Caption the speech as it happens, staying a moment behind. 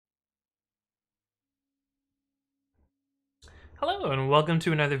Hello and welcome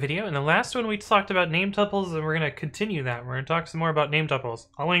to another video. In the last one we talked about name tuples and we're going to continue that. We're going to talk some more about name tuples.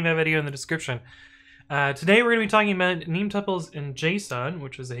 I'll link that video in the description. Today we're going to be talking about name tuples in JSON,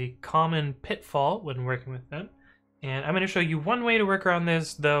 which is a common pitfall when working with them. And I'm going to show you one way to work around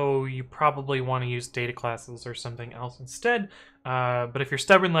this, though you probably want to use data classes or something else instead. But if you're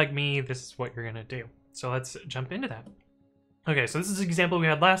stubborn like me, this is what you're going to do. So let's jump into that. Okay, so this is an example we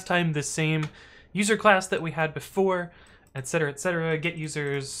had last time, the same user class that we had before, etc., get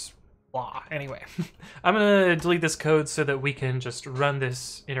users, blah. Anyway, I'm gonna delete this code so that we can just run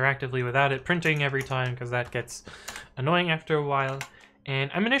this interactively without it printing every time, because that gets annoying after a while. And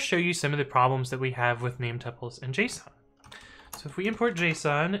I'm gonna show you some of the problems that we have with name tuples in JSON. So if we import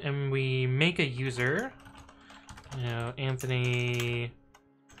JSON and we make a user, you know, Anthony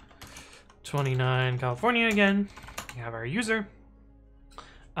 29 California again, we have our user.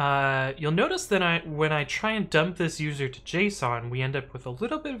 You'll notice that when I try and dump this user to JSON, we end up with a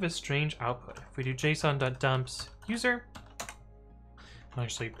little bit of a strange output. If we do json.dumps user, I'll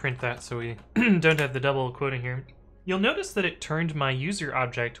actually print that so we don't have the double quoting here. You'll notice that it turned my user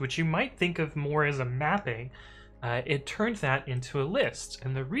object, which you might think of more as a mapping, it turned that into a list.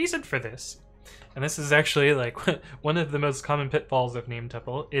 And the reason for this, and this is actually like one of the most common pitfalls of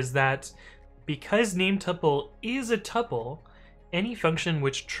nametuple, is that because nametuple is a tuple, any function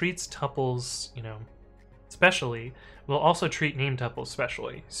which treats tuples, you know, specially, will also treat name tuples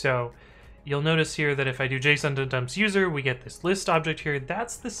specially. So you'll notice here that if I do json.dumps user, we get this list object here.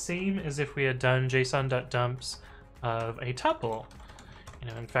 That's the same as if we had done json.dumps of a tuple. You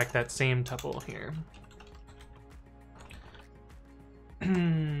know, in fact, that same tuple here. I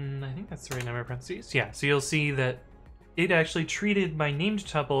think that's the right number of parentheses. Yeah, so you'll see that it actually treated my named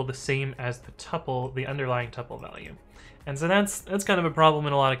tuple the same as the tuple, the underlying tuple value. And so that's kind of a problem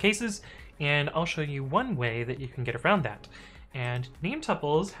in a lot of cases, and I'll show you one way that you can get around that. And name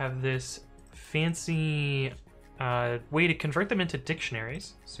tuples have this fancy way to convert them into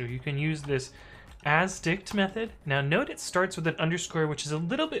dictionaries. So you can use this asDict method. Now note it starts with an underscore, which is a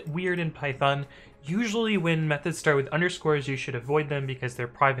little bit weird in Python. Usually when methods start with underscores, you should avoid them because they're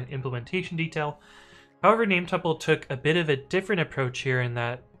private implementation detail. However, nametuple took a bit of a different approach here in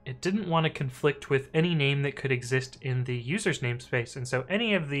that it didn't want to conflict with any name that could exist in the user's namespace, and so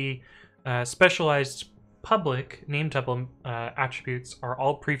any of the specialized public nametuple attributes are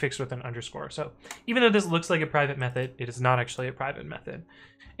all prefixed with an underscore. So even though this looks like a private method, it is not actually a private method.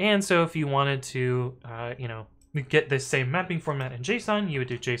 And so if you wanted to, you know, get this same mapping format in JSON, you would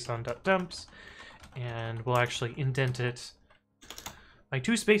do json.dumps, and we'll actually indent it by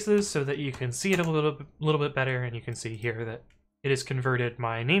 2 spaces so that you can see it a little bit better, and you can see here that it has converted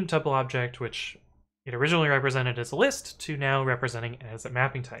my name tuple object, which it originally represented as a list, to now representing as a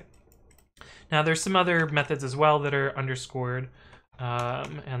mapping type. Now there's some other methods as well that are underscored,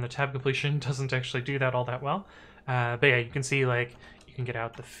 and the tab completion doesn't actually do that all that well. But yeah, you can see like you can get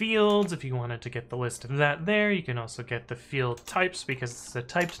out the fields if you wanted to get the list of that there. You can also get the field types because it's a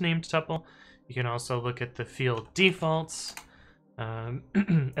typed named tuple. You can also look at the field defaults,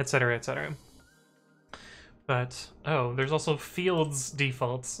 etc. But, oh, there's also fields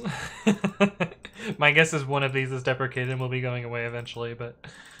defaults. My guess is one of these is deprecated and will be going away eventually, but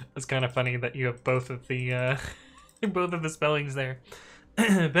it's kind of funny that you have both of the spellings there.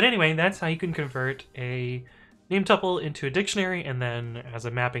 But anyway, that's how you can convert a name tuple into a dictionary and then as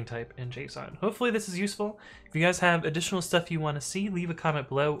a mapping type in JSON. Hopefully this is useful. If you guys have additional stuff you want to see, leave a comment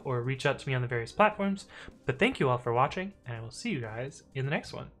below or reach out to me on the various platforms. But thank you all for watching, and I will see you guys in the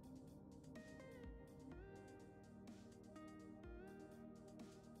next one.